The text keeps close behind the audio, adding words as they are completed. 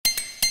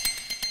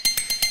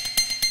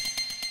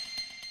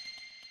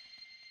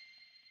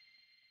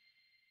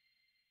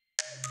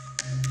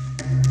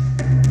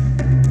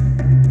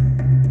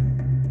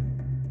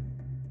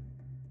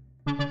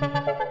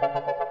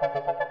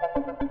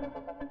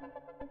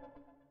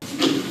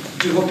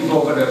do hope you've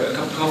all got a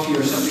cup of coffee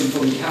or something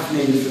fully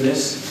caffeinated for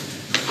this.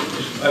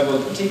 I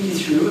will take you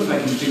through, if I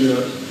can figure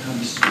out how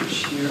to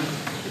switch here.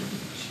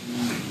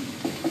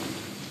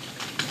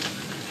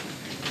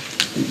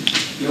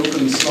 The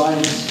opening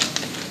slides.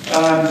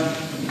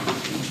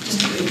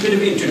 Just a bit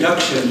of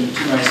introduction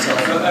to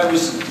myself. I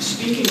was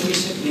speaking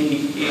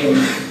recently in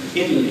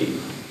Italy,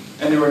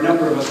 and there were a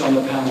number of us on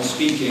the panel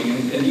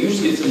speaking, and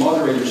usually it's the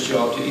moderator's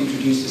job to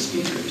introduce the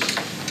speakers.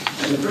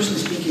 And the person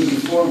speaking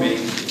before me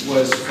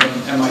was from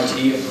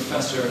MIT, a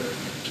professor,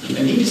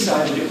 and he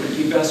decided it would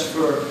be best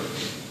for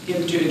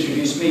him to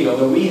introduce me,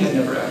 although we had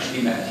never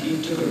actually met.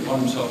 He took it upon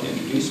himself to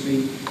introduce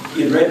me.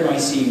 He had read my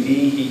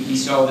CV. He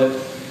saw that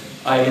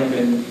I had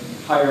been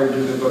hired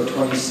about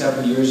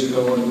 27 years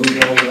ago and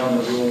moved all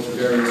around the world for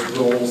various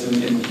roles,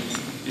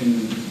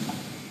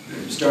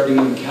 starting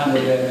in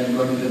Canada and then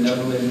going to the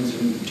Netherlands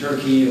and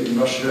Turkey and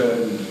Russia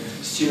and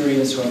Syria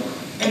and so on.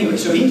 Anyway,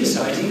 so he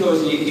decides, he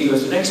goes,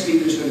 the next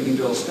speaker is going to be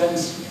Bill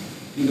Spence.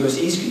 He goes,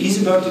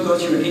 he's about to go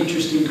through an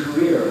interesting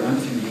career. And I'm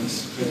thinking,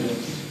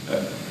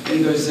 and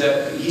he goes,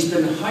 he's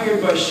been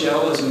hired by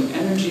Shell as an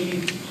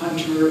energy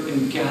hunter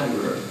and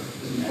gatherer.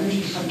 As an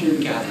energy hunter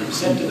and gatherer,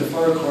 sent to the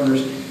far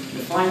corners to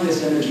find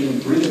this energy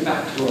and bring it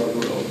back to our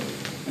world.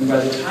 And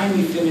by the time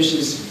he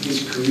finishes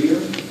his career,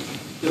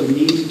 he'll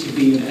need to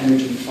be an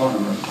energy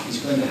farmer. He's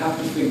going to have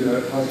to figure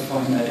out how to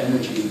find that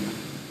energy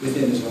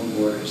within his own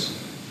borders.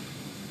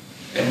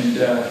 And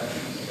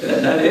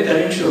that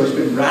intro has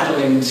been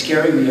rattling and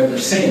scaring me ever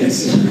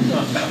since,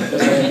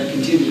 as I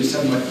continue to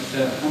somewhat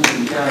hunt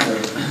and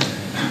gather.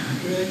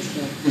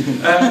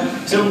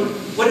 So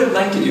what I'd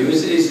like to do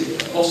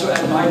is also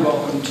add my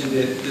welcome to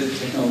the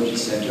Technology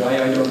Center.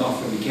 I don't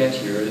often get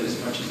here as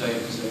much as I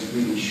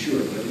really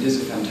should, but it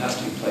is a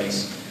fantastic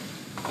place.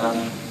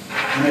 And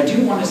I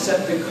do want to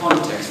set the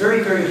context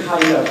very, very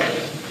high level,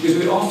 because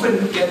we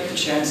often get the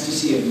chance to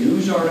see a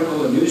news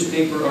article, a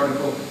newspaper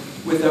article,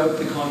 without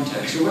the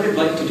context. So what I'd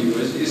like to do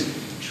is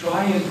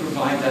try and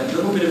provide that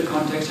little bit of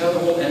context, how the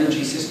whole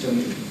energy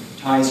system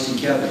ties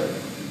together.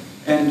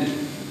 And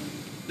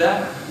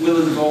that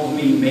will involve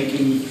me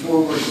making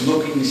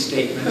forward-looking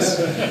statements.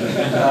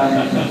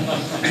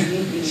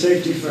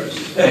 Safety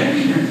first.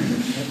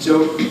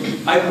 So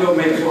I will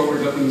make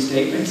forward-looking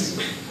statements.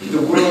 The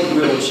world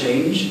will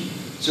change.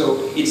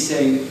 So it's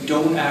saying,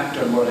 don't act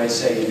on what I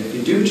say. And if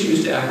you do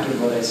choose to act on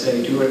what I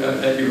say, do it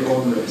at your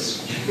own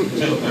risk.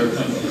 Is what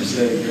we're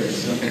saying here.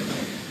 So.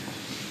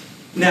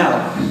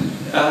 Now,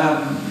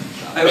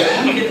 I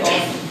want to get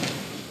off.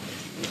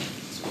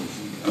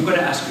 I'm going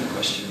to ask you a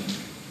question.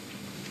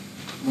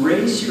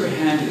 Raise your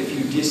hand if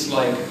you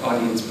dislike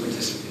audience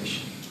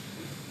participation.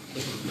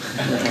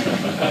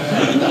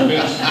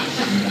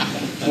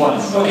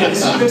 Once. Okay, this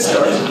is a good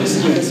start. This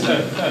is a good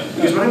start.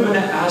 Because what I'm going to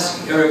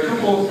ask are a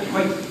couple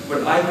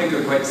what I think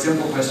are quite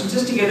simple questions,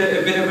 just to get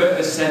a bit of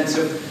a sense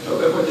of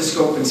what the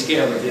scope and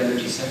scale of the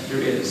energy sector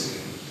is.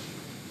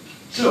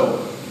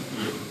 So,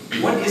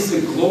 what is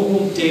the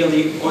global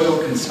daily oil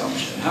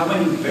consumption? How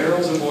many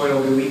barrels of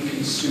oil do we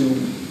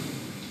consume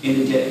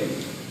in a day?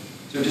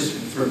 So just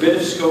for a bit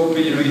of scope,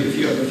 if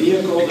you have a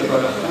vehicle, they're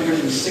about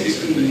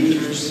 160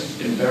 liters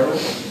in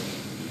barrels,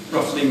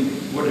 roughly.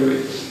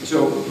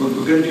 So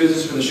we're going to do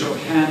this with a show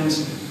of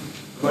hands.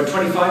 About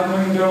 25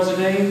 million barrels a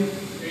day.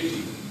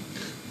 80.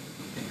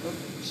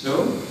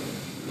 So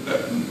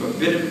but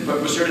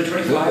we're sort of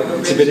 25.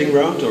 It's a bidding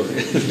round, or?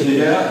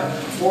 Yeah,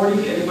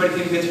 40. Anybody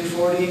think it's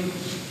 40?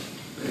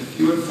 If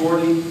you at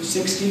 40,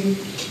 60.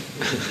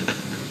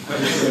 Quite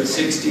a few at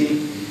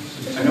 60.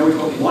 I know we've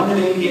got one at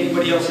 80.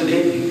 Anybody else at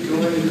 80? Go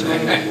ahead.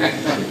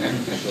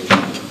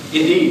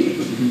 Indeed.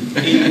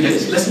 It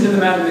is. Listen to the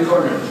man in the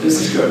corner. This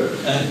is good.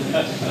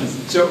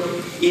 So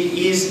it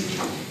is,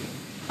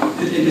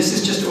 and this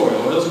is just oil.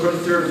 Oil is about a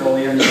third of all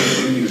the energy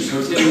that we use. So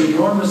it's an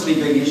enormously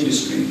big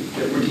industry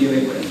that we're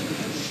dealing with.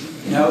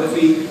 Now, if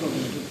we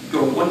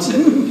go one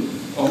second,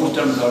 almost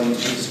done with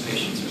audience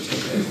participation, so it's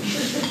okay.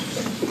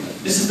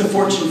 This is the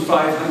Fortune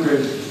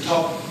 500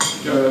 top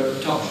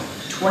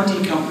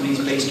 20 companies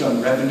based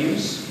on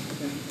revenues,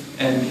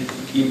 and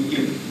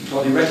you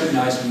probably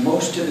recognize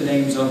most of the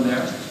names on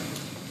there.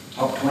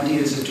 Top 20,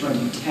 this is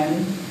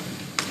 2010.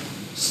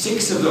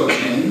 6 of those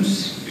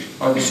names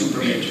are the super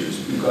majors.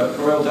 We've got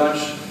Royal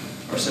Dutch,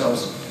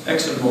 ourselves,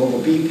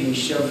 ExxonMobil, BP,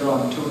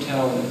 Chevron,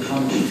 Total, and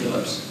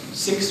ConocoPhillips.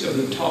 6 of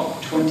the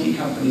top 20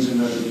 companies in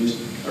revenues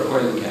are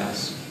oil and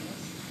gas.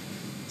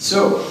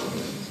 So,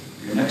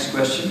 your next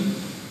question,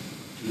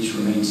 please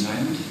remain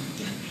silent.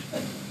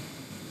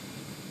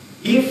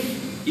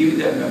 If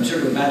you, I'm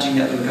sort of imagining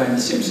that little guy in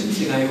The Simpsons,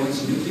 the guy who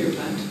owns a nuclear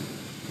plant.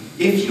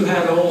 If you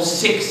had all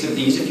 6 of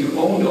these, if you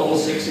owned all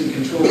 6 and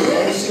controlled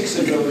all 6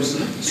 of those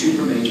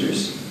super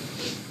majors,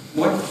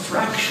 what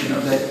fraction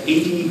of that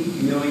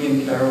 80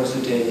 million barrels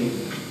a day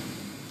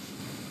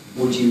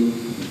would you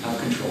have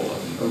control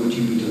of, or would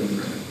you be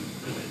delivering?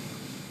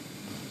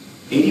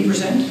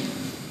 80%?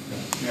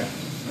 Yeah.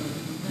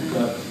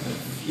 A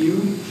few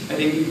at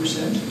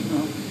 80%?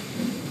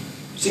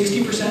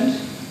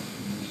 60%?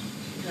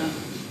 Yeah.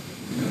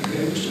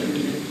 Okay, we're starting to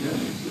get,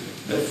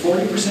 yeah. At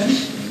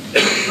 40%? A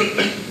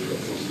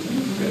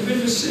bit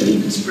of an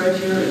even spread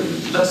here,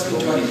 less than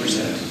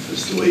 20%.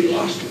 That's the way you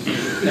lost it.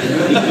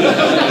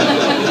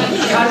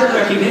 Pattern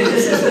recognition,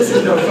 this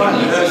is no fun.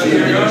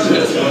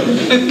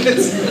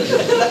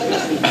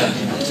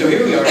 So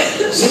here we are.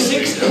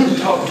 6 of the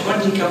top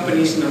 20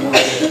 companies in the world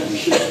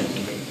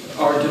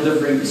are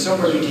delivering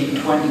somewhere between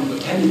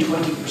 10 to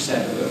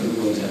 20% of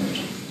the world's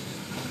energy,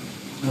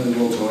 of the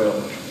world's oil.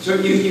 So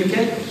you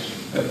get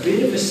a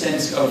bit of a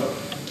sense of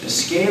the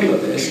scale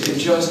of this and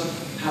just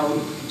how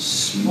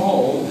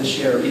small the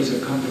share is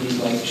of companies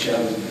like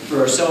Shell. For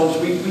ourselves,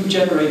 we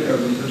generate or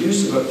we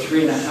produce about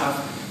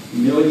 3.5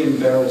 million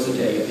barrels a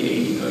day of the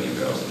 80 million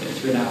barrels a day,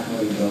 3.5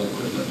 million barrels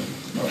equivalent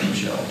from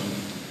Shell.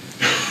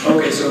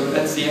 Okay, so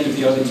that's the end of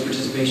the audience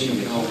participation.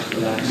 You can all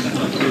relax.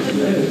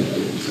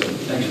 So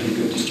thanks for the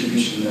good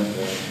distribution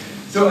there.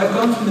 So I've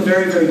gone from the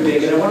very, very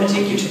big, and I want to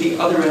take you to the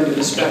other end of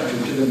the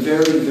spectrum, to the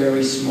very,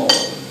 very small.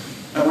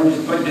 I want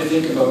you to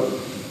think about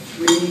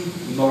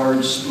 3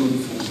 large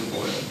spoonfuls of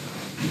oil.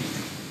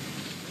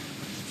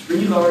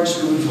 3 large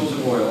spoonfuls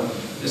of oil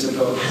is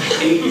about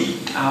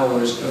 8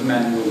 hours of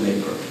manual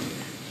labor.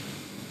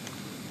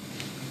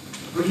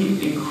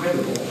 Pretty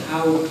incredible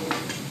how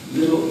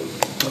little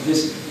of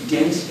this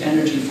dense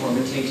energy form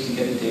it takes to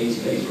get a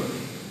day's labor.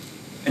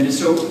 And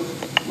so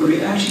when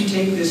we actually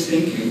take this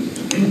thinking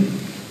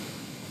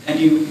and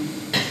you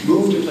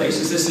move to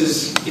places, this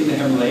is in the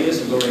Himalayas,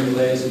 the lower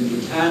Himalayas in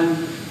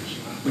Bhutan,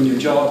 when your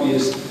job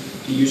is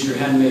to use your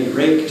handmade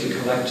rake to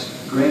collect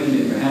grain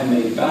in your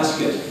handmade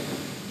basket,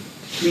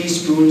 3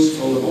 spoons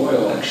full of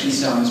oil actually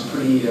sounds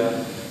pretty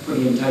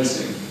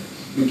enticing.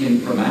 We can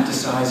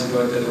romanticize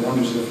about the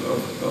wonders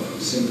of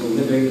simple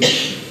living,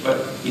 but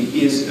it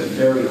is a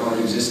very hard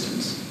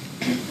existence.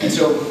 And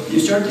so you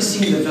start to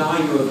see the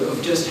value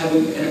of just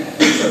having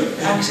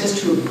access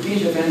to a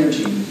bit of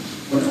energy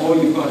when all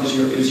you've got is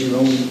your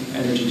own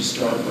energy to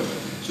start with.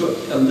 So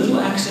a little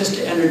access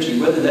to energy,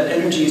 whether that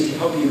energy is to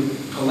help you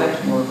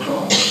collect more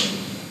crops,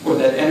 or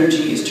that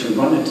energy is to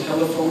run a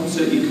telephone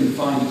so that you can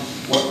find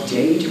what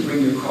day to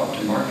bring your crop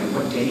to market,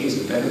 what day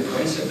is a better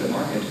price at the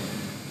market.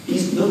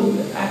 These little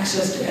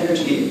access to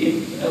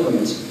energy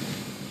elements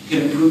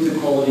can improve the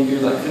quality of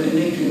your life. And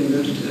Adrian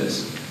alluded to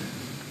this.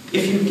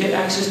 If you get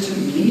access to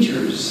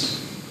liters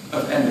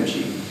of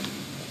energy,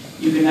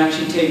 you can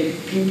actually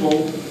take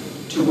people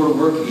to where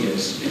work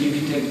is, and you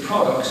can take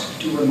products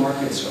to where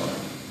markets are.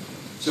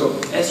 So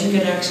as you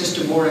get access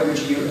to more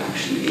energy, you're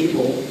actually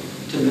able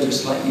to live a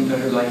slightly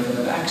better life and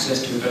have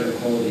access to a better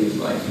quality of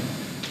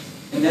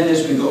life. And then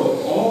as we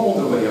go all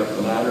the way up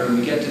the ladder and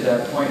we get to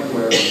that point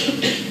where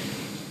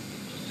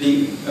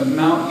the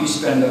amount you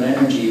spend on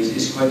energy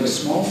is quite a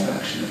small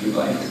fraction of your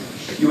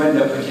life, you end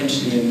up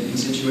potentially in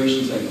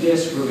situations like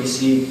this where we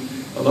see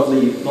a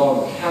lovely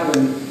log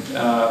cabin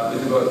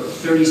with about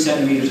 30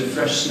 centimeters of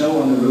fresh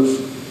snow on the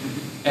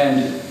roof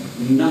and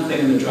nothing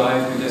in the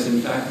drive because in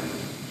fact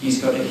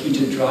he's got a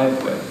heated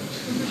driveway.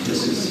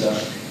 This is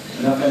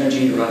enough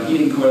energy to run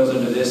heating coils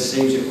under this,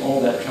 saves you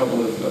all that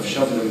trouble of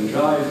shoveling the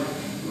drive.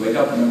 You wake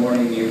up in the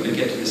morning and you're able to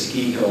get to the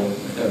ski hill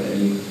without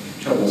any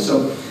trouble.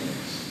 So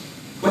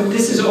what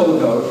this is all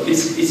about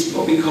is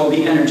what we call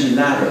the energy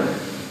ladder.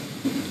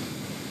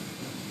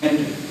 And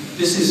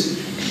this is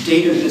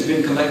data that has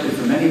been collected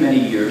for many, many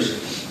years.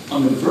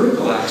 On the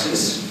vertical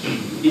axis,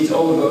 it's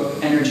all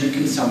about energy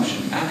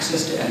consumption,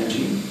 access to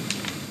energy.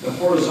 The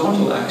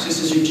horizontal axis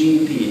is your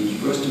GDP,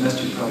 gross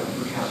domestic product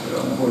per capita,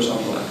 on the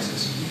horizontal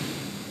axis.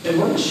 And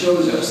what it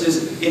shows us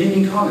is, in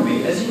an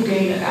economy, as you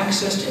gain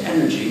access to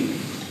energy,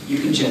 you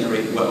can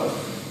generate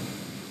wealth.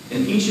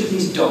 And each of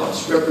these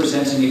dots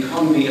represents an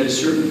economy at a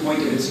certain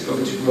point of its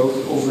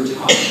growth over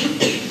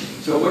time.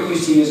 So what you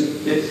see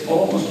is that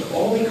almost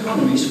all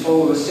economies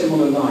follow a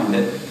similar line,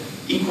 that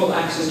equal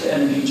access to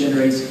energy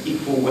generates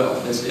equal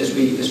wealth as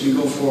we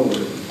go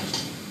forward.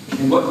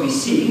 And what we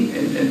see,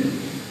 and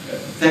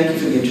thank you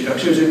for the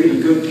introduction, it was a really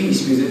good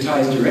piece because it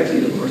ties directly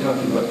to what we're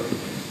talking about,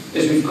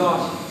 is we've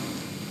got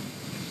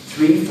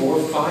 3, 4,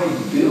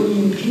 5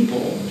 billion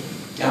people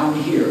down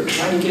here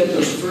trying to get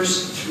those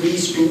first 3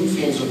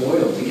 spoonfuls of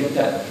oil to get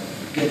that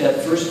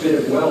first bit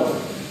of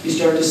wealth. You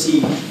start to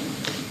see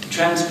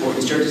transport,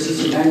 you start to see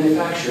some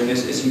manufacturing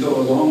as you go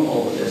along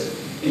all of this.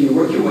 And you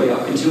work your way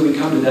up until we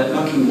come to that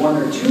lucky 1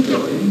 or 2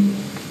 billion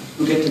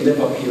who get to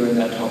live up here in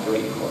that top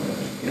right corner,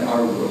 in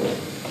our world,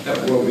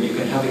 that world where you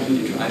can have a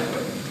heated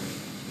driveway.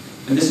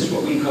 And this is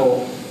what we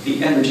call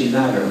the energy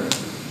ladder.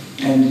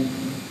 And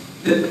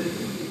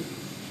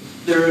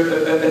there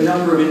are a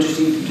number of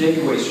interesting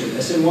takeaways from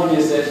this. And one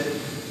is that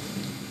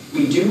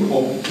we do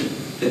hope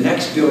that the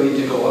next billion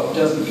to go up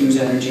doesn't use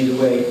energy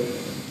the way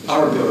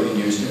our billion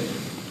used it.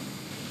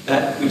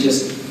 That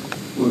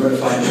we're going to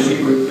find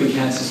that we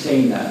can't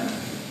sustain that.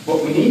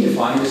 What we need to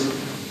find is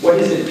what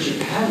is it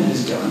Japan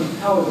has done,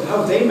 how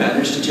have they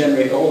managed to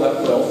generate all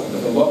that wealth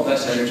with a lot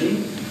less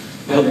energy?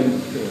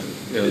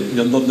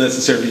 Not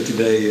necessarily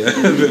today.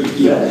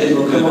 Yeah, and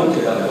we'll come on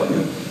to that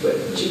one.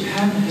 But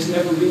Japan has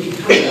never really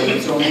cut out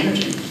its own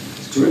energy.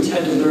 So it's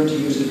had to learn to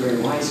use it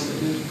very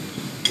wisely.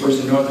 Whereas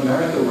in North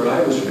America, where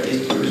I was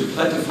raised, it was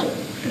plentiful,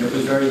 and it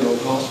was very low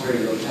cost, very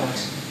low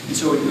tax. And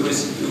so it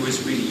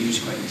was really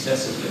used quite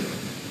excessively.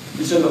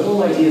 And so the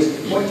whole idea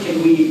is, what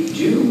can we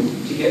do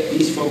to get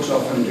these folks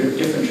off on a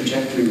different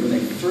trajectory when they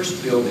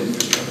first build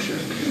infrastructure?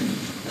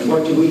 And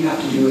what do we have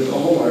to do with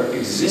all our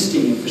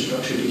existing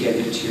infrastructure to get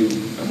it to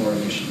a more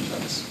efficient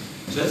place?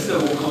 So that's the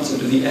whole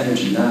concept of the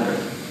energy ladder.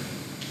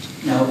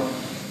 Now,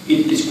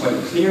 it is quite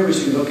clear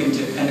as we look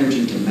into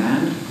energy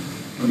demand,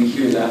 when we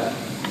hear that,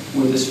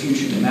 where this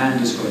future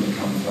demand is going to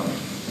come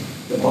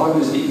from. The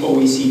bottom is the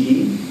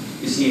OECD.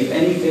 You see, if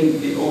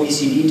anything, the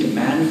OECD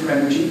demand for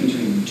energy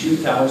between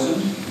 2000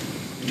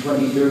 and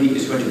 2030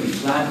 is going to be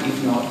flat,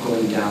 if not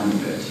going down a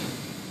bit.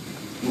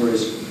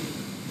 Whereas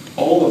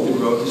all of the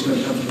growth is going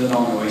to come from the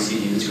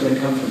non-OECD. It's going to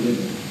come from the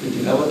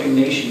developing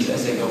nations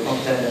as they go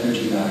up that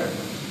energy ladder.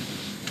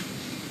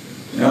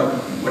 Now,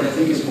 what I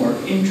think is more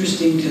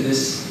interesting to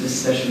this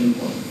session,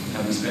 well,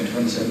 having spent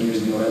 27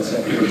 years in the oil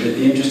sector,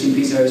 the interesting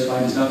piece I always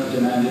find is not the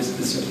demand, it's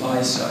the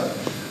supply side.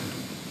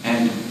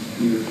 And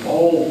we're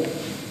all,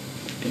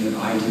 in an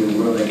ideal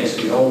world, I guess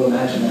we all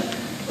imagine that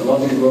the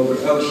lovely world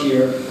we're out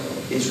here,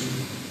 it's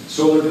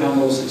solar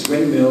panels, it's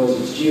windmills,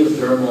 it's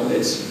geothermal,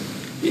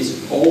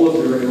 it's all of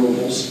the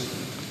renewables.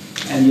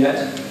 And yet,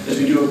 as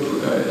we do a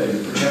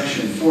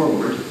projection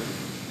forward,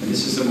 and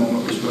this is the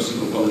moment we're supposed to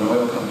go, well, an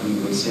oil company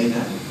would say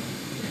that.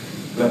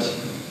 But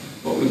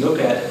what we look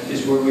at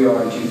is where we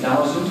are in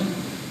 2000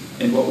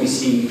 and what we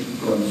see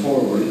going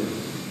forward.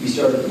 We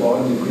start at the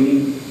bottom, the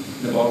green,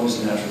 the bottom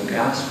is the natural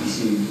gas. We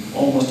see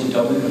almost a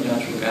doubling of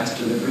natural gas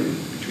delivery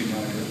between now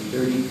and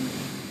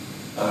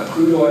 2030.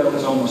 Crude oil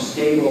is almost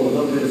stable, a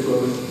little bit of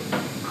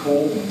growth.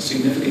 Coal,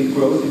 significant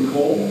growth in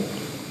coal.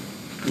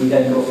 We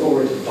then go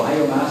forward to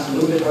biomass, a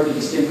little bit hard to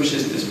distinguish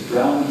this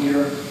brown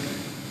here.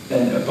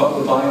 Then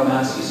above the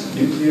biomass is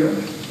nuclear.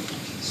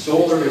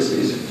 Solar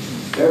is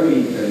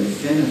very, very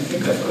thin. I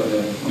think I've got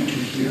a pointer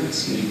here.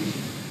 It's getting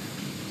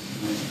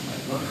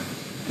my look.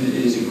 And it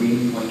is a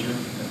green pointer.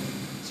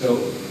 So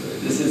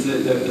this is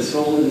the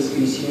solar, this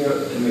piece here,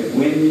 and we have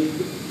wind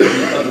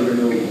and other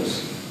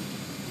renewables.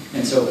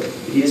 And so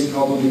it is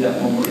probably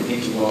that moment where you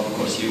think, well, of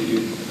course, you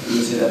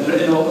would say that.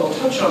 And I'll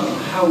touch on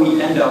how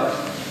we end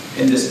up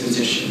in this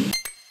position.